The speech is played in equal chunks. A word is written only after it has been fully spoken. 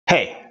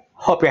Hey,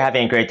 hope you're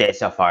having a great day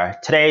so far.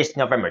 Today is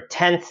November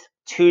 10th,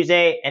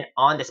 Tuesday, and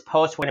on this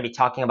post, we're going to be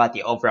talking about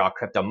the overall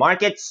crypto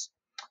markets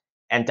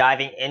and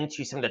diving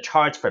into some of the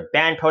charts for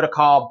BAND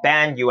Protocol,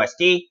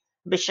 BANDUSD.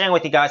 I'll be sharing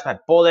with you guys my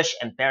bullish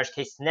and bearish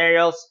case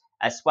scenarios,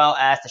 as well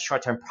as the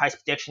short-term price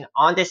prediction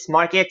on this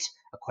market,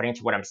 according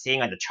to what I'm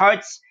seeing on the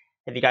charts.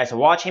 If you guys are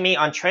watching me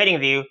on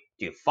TradingView,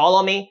 do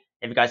follow me.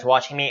 If you guys are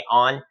watching me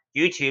on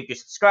YouTube, do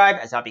subscribe,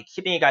 as I'll be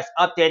keeping you guys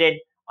updated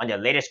on the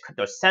latest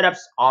crypto setups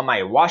on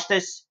my watch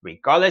list,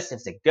 regardless if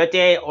it's a good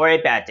day or a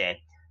bad day.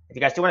 If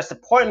you guys do want to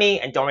support me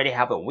and don't already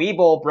have a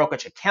WeBull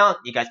brokerage account,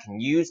 you guys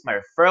can use my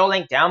referral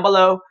link down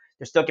below.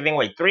 They're still giving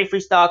away 3 free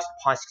stocks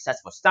upon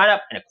successful sign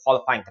up and a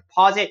qualifying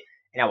deposit,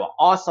 and I will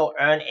also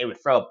earn a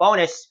referral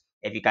bonus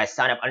if you guys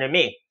sign up under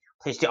me.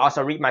 Please do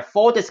also read my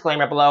full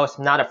disclaimer below. It's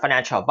not a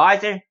financial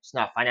advisor. It's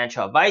not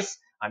financial advice.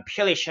 I'm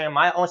purely sharing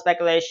my own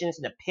speculations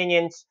and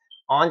opinions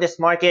on this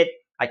market.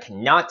 I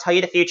cannot tell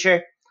you the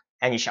future,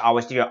 and you should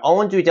always do your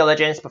own due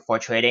diligence before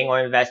trading or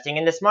investing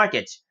in this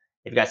market.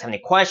 If you guys have any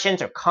questions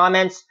or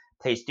comments,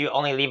 please do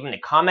only leave them in the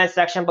comment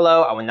section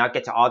below. I will not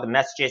get to all the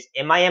messages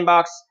in my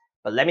inbox,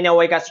 but let me know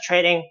what you guys are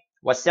trading,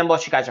 what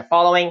symbols you guys are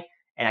following,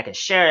 and I can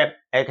share it.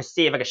 I can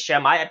see if I can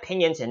share my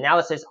opinions and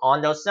analysis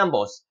on those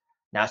symbols.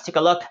 Now let's take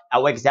a look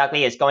at what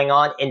exactly is going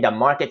on in the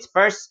markets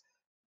first.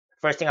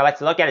 First thing I like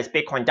to look at is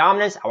Bitcoin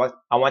dominance.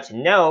 I want to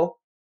know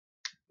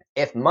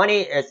if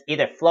money is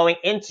either flowing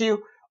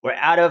into or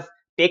out of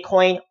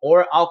Bitcoin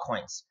or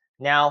altcoins.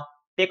 Now,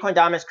 Bitcoin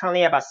dominance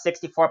currently at about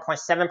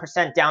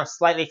 64.7%, down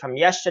slightly from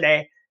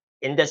yesterday.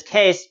 In this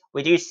case,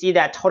 we do see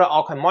that total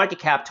altcoin market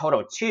cap,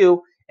 total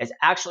 2, is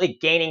actually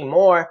gaining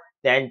more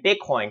than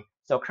Bitcoin.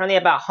 So currently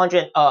about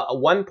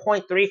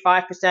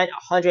 1.35%,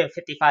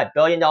 $155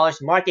 billion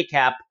market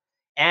cap.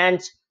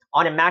 And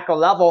on a macro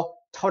level,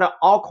 total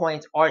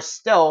altcoins are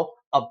still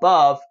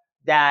above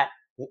that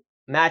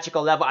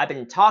magical level I've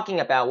been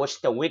talking about, which is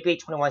the weekly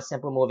 21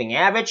 simple moving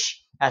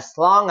average. As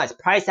long as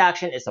price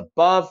action is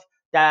above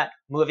that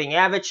moving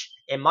average,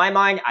 in my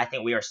mind, I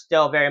think we are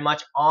still very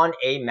much on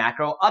a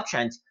macro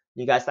uptrend.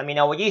 You guys let me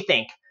know what you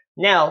think.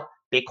 Now,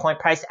 Bitcoin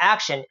price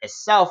action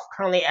itself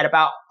currently at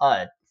about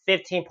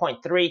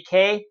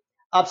 15.3K,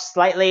 up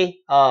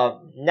slightly.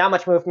 Not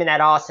much movement at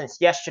all since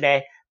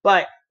yesterday,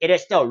 but it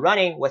is still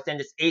running within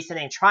this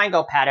ascending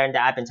triangle pattern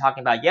that I've been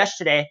talking about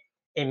yesterday.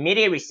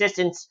 Immediate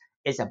resistance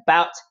is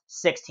about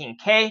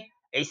 16K.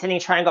 Ascending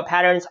triangle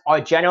patterns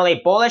are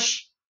generally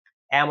bullish,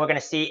 and we're going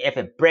to see if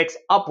it breaks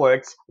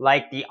upwards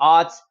like the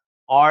odds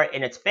are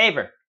in its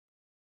favor.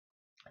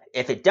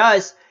 If it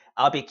does,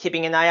 I'll be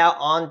keeping an eye out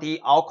on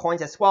the altcoins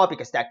as well,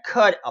 because that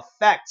could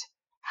affect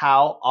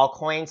how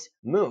altcoins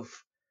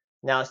move.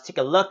 Now let's take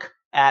a look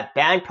at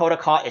BAND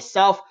Protocol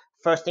itself.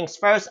 First things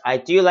first, I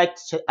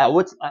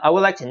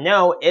would like to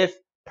know if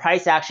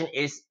price action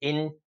is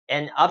in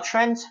an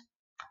uptrend,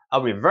 a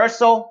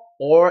reversal,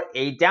 or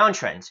a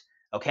downtrend.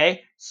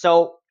 Okay,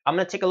 so I'm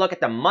going to take a look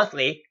at the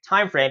monthly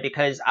time frame,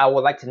 because I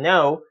would like to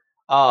know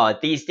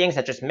these things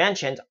I just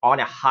mentioned on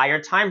a higher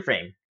time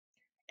frame.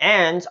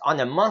 And on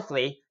the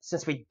monthly,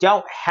 since we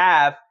don't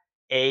have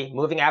a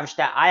moving average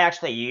that I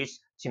actually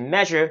use to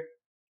measure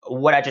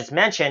what I just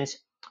mentioned,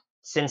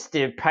 since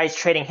the price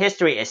trading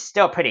history is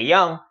still pretty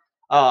young,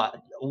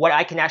 what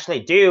I can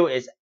actually do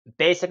is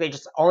basically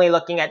just only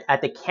looking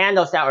at the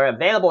candles that are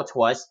available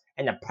to us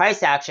and the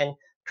price action.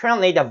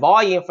 Currently, the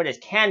volume for this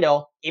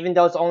candle, even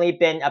though it's only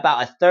been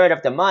about a third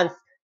of the month,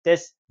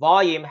 this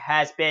volume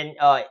has been,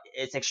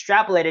 it's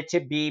extrapolated to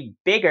be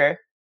bigger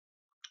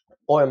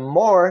or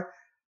more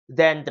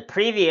than the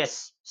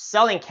previous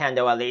selling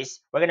candle. At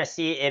least we're going to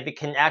see if it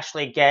can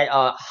actually get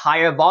a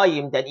higher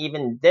volume than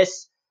even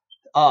this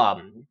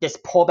this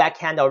pullback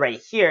candle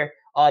right here.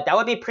 That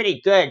would be pretty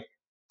good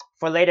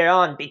for later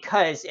on,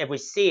 because if we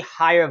see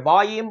higher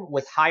volume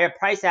with higher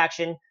price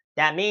action,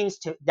 that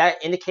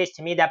indicates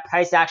to me that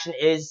price action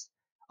is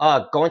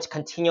going to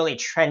continually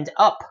trend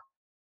up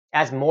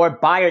as more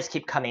buyers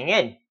keep coming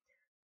in.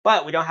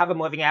 But we don't have a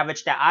moving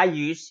average that I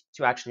use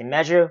to actually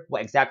measure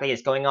what exactly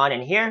is going on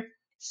in here.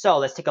 So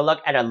let's take a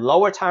look at a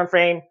lower time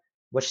frame,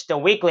 which is the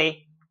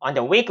weekly. On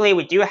the weekly,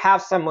 we do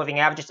have some moving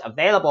averages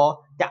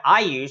available that I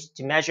use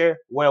to measure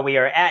where we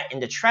are at in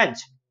the trend.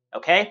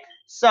 Okay,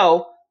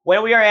 so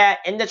where we are at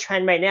in the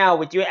trend right now,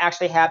 we do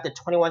actually have the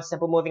 21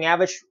 simple moving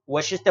average,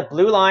 which is the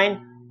blue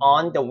line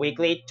on the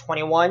weekly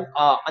 21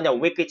 on the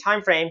weekly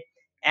time frame,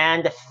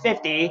 and the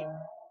 50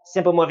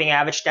 simple moving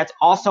average that's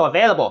also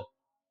available.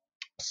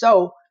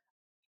 So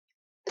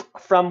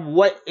from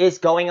what is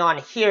going on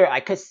here, I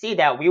could see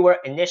that we were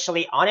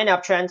initially on an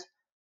uptrend,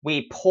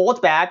 we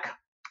pulled back,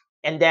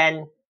 and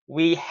then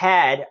we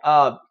had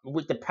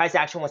the price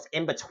action was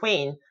in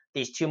between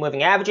these two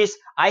moving averages.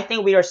 I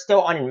think we are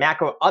still on a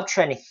macro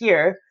uptrend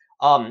here,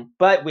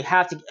 but we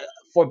have to,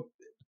 for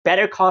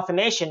better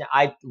confirmation,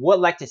 I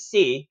would like to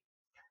see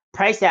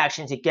price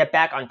action to get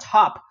back on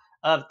top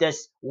of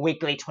this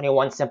weekly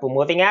 21 simple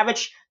moving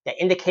average. That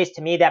indicates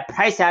to me that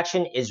price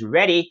action is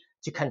ready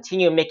to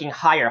continue making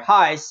higher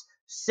highs,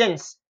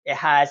 since it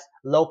has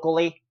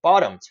locally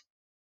bottomed.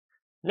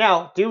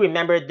 Now, do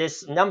remember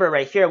this number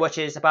right here, which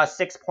is about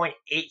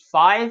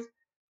 6.85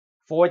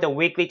 for the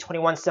weekly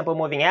 21 simple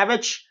moving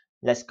average.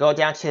 Let's go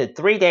down to the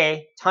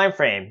 3-day time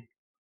frame.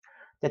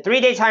 The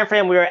 3-day time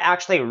frame, we are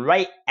actually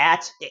right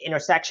at the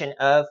intersection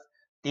of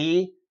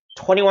the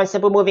 21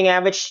 simple moving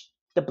average,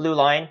 the blue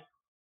line,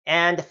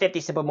 and the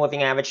 50 simple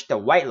moving average, the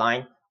white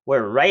line.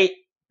 We're right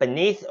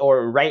beneath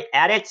or right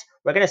at it.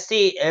 We're going to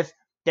see if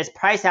this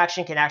price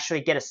action can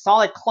actually get a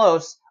solid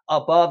close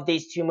above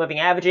these two moving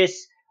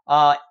averages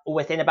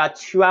within about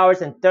 2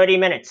 hours and 30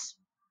 minutes.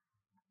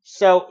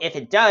 So if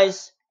it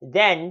does,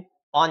 then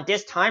on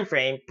this time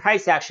frame,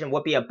 price action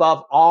would be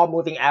above all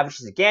moving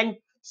averages again.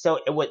 So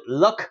it would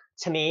look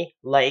to me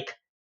like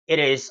it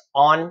is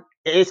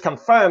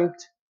confirmed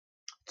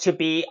to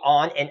be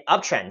on an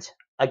uptrend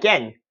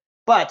again.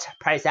 But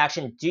price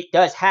action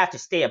does have to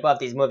stay above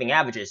these moving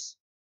averages.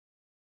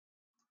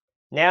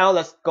 Now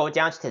let's go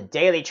down to the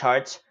daily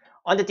chart.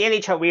 On the daily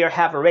chart, we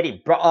have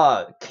already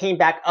came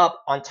back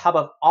up on top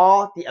of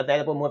all the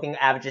available moving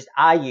averages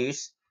I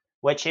use,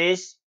 which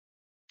is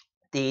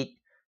the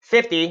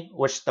 50,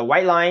 which is the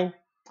white line,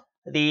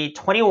 the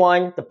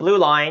 21, the blue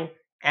line,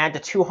 and the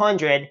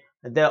 200,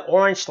 the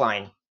orange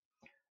line.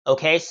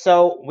 Okay,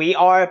 so we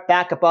are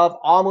back above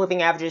all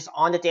moving averages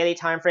on the daily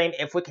time frame.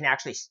 If we can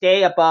actually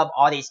stay above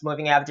all these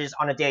moving averages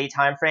on a daily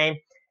time frame,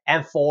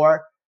 and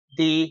for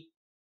the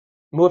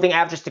moving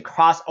averages to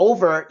cross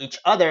over each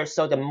other,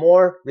 so the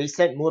more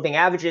recent moving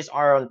averages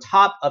are on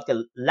top of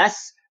the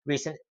less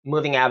recent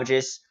moving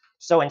averages.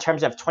 So in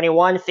terms of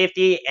 21,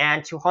 50,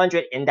 and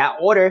 200 in that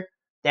order,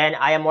 then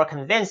I am more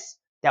convinced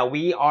that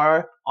we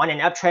are on an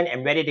uptrend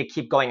and ready to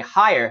keep going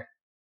higher.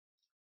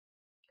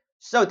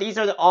 So these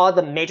are all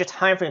the major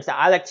time frames that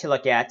I like to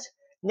look at.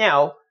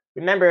 Now,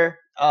 remember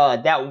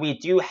that we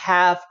do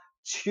have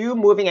 2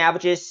 moving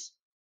averages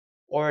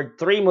or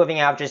 3 moving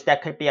averages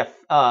that could be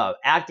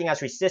acting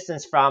as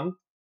resistance from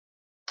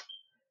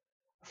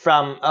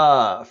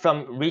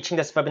reaching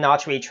this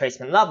Fibonacci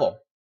retracement level.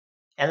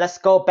 And let's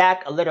go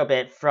back a little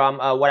bit from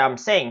what I'm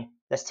saying.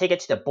 Let's take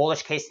it to the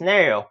bullish case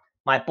scenario.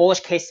 My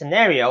bullish case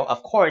scenario,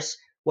 of course,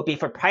 would be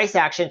for price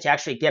action to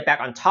actually get back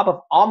on top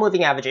of all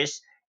moving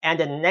averages, and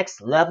the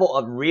next level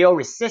of real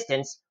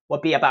resistance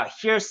would be about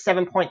here,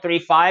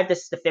 7.35.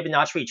 This is the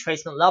Fibonacci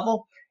retracement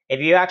level. If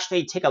you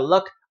actually take a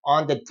look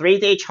on the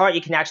 3-day chart,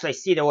 you can actually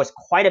see there was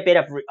quite a bit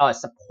of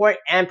support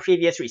and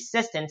previous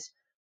resistance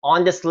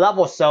on this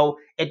level. So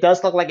it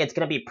does look like it's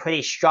going to be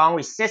pretty strong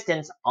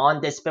resistance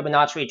on this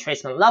Fibonacci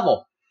retracement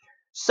level.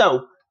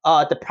 So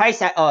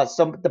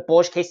the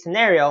bullish case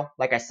scenario,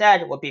 like I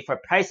said, would be for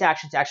price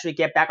action to actually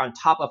get back on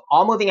top of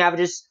all moving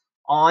averages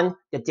on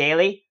the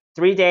daily,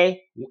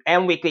 3-day,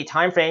 and weekly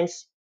time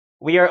frames.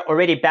 We are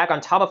already back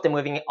on top of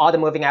all the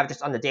moving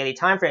averages on the daily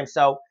time frame.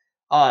 So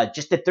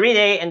just the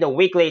 3-day and the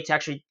weekly to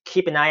actually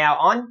keep an eye out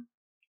on,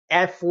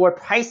 and for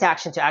price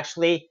action to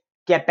actually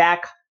get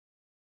back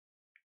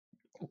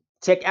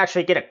to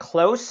actually get a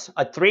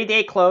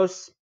 3-day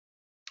close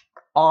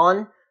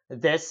on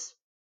this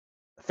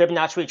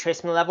Fibonacci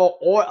retracement level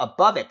or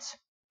above it.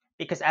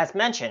 Because as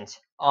mentioned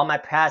on my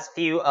past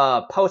few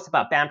posts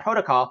about band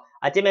protocol,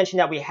 I did mention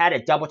that we had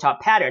a double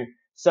top pattern.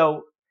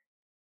 So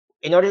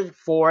in order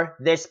for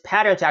this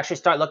pattern to actually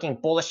start looking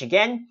bullish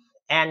again,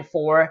 and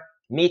for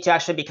me to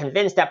actually be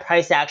convinced that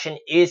price action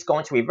is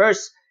going to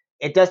reverse,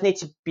 it does need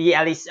to be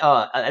at least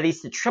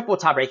the triple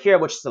top right here,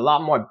 which is a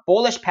lot more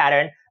bullish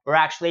pattern, or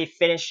actually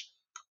finish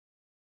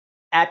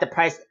at the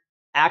price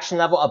action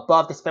level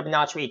above this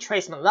Fibonacci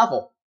retracement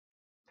level.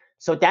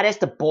 So that is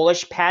the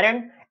bullish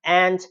pattern,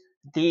 and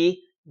the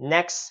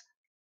next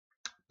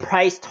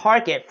price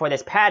target for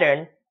this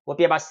pattern will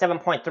be about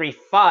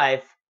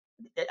 7.35,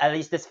 at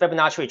least this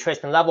Fibonacci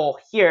retracement level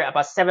here,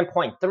 about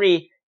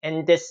 7.3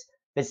 in this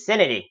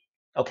vicinity.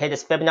 Okay,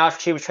 this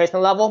Fibonacci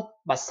retracement level,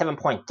 about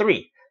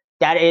 7.3.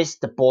 That is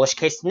the bullish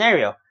case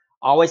scenario.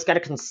 Always got to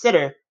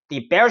consider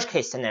the bearish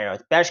case scenario.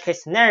 The bearish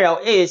case scenario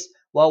is,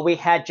 well, we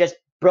had just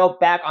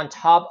broke back on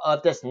top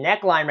of this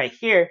neckline right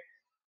here.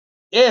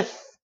 If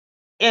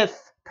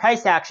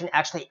price action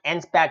actually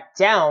ends back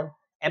down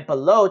and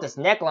below this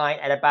neckline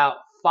at about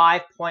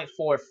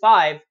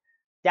 5.45,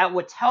 that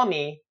would tell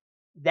me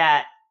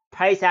that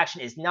price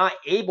action is not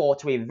able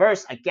to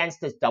reverse against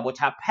this double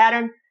top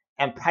pattern,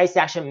 and price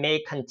action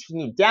may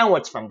continue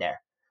downwards from there.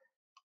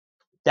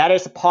 That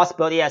is a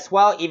possibility as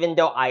well, even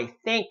though I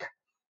think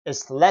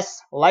it's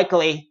less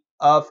likely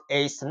of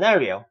a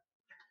scenario,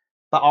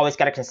 but always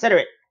got to consider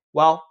it.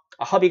 Well,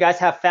 I hope you guys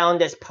have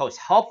found this post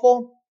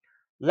helpful.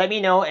 Let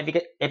me know if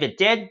it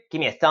did. Give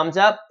me a thumbs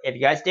up. If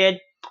you guys did,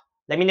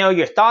 let me know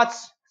your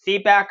thoughts,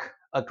 feedback,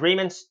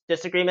 agreements,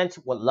 disagreements.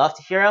 Would love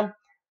to hear them.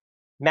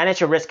 Manage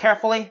your risk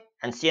carefully,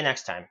 and see you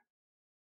next time.